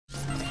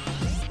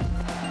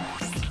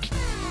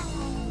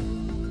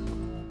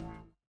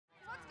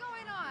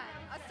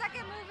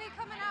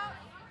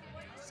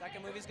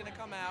movie's gonna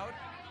come out.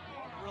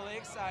 Really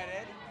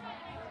excited.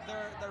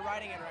 They're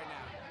writing it right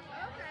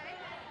now. Okay.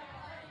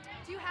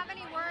 Do you have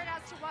any word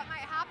as to what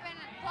might happen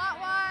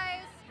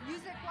plot-wise,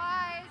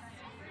 music-wise?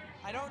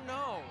 I don't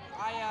know.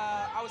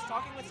 I was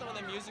talking with some of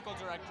the musical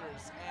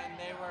directors, and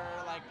they were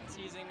like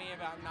teasing me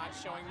about not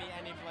showing me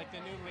any of like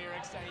the new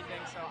lyrics to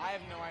anything. So I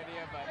have no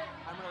idea, but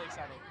I'm really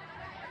excited.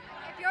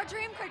 If your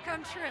dream could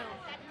come true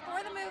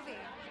for the movie,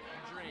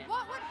 Dream.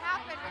 what would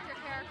happen with your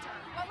character?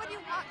 What would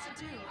you want to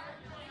do?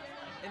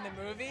 In the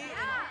movie,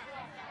 Yeah.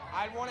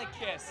 I'd want to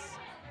kiss.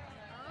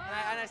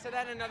 And I said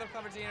that in another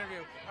Clever Tea interview.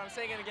 But I'm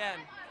saying it again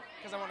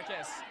because I want to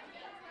kiss.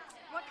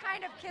 What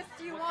kind of kiss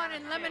do you want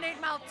in Lemonade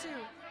Mouth 2?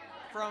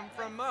 From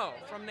Mo,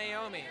 from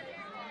Naomi.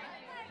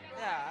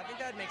 Yeah, I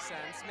think that makes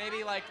sense.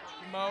 Maybe like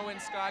Mo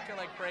and Scott could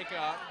like break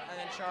up, and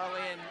then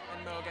Charlie and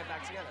Mo get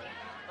back together.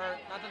 Or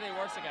not that they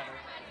work together,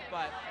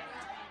 but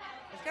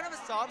it's kind of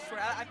a sob story.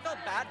 I felt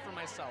bad for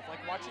myself,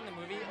 like watching the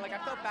movie. Like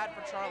I felt bad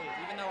for Charlie,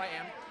 even though I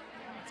am.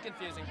 It's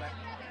confusing, but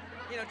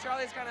you know,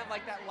 Charlie's kind of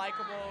like that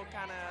likable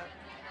kind of.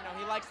 You know,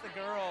 he likes the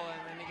girl, and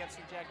then he gets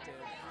rejected.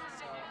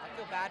 So I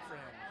feel bad for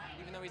him,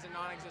 even though he's a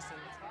non-existent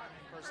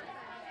person.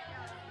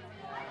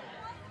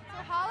 So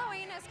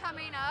Halloween is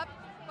coming up.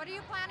 What are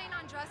you planning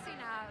on dressing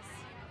as?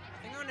 I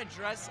think I'm gonna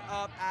dress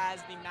up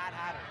as the Mad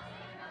Hatter.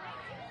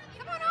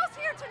 Someone else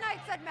here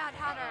tonight said Mad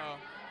Hatter.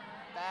 Uh-oh.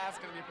 That's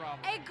gonna be a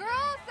problem. A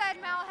girl said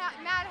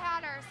Mad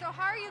Hatter. So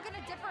how are you going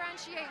to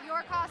differentiate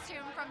your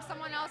costume from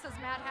someone else's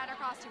Mad Hatter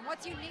costume?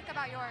 What's unique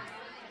about yours?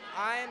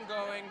 I am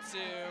going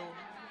to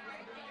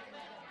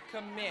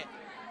commit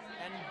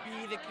and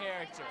be the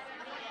character.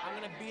 I'm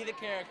gonna be the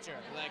character.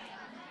 Like,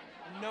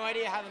 no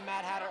idea how the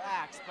Mad Hatter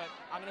acts, but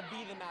I'm gonna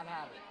be the Mad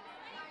Hatter.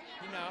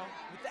 You know,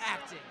 with the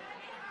acting.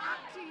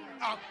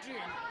 Acting.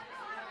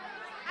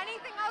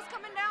 Anything else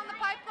coming down the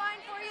pipeline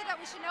for you that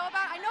we should know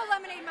about? I know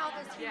Lemonade Mouth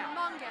is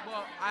humongous.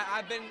 Well,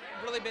 I've been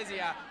really busy.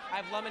 I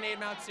have Lemonade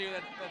Mouth 2.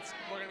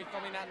 We're gonna be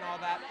filming that and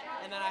all that.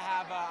 And then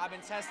I've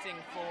been testing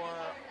for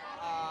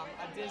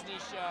a Disney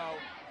show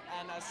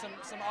and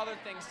some other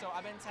things. So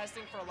I've been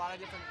testing for a lot of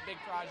different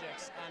big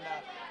projects, and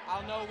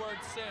I'll know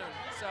word soon.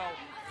 So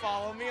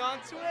follow me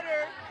on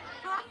Twitter.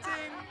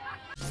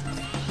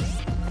 Ding.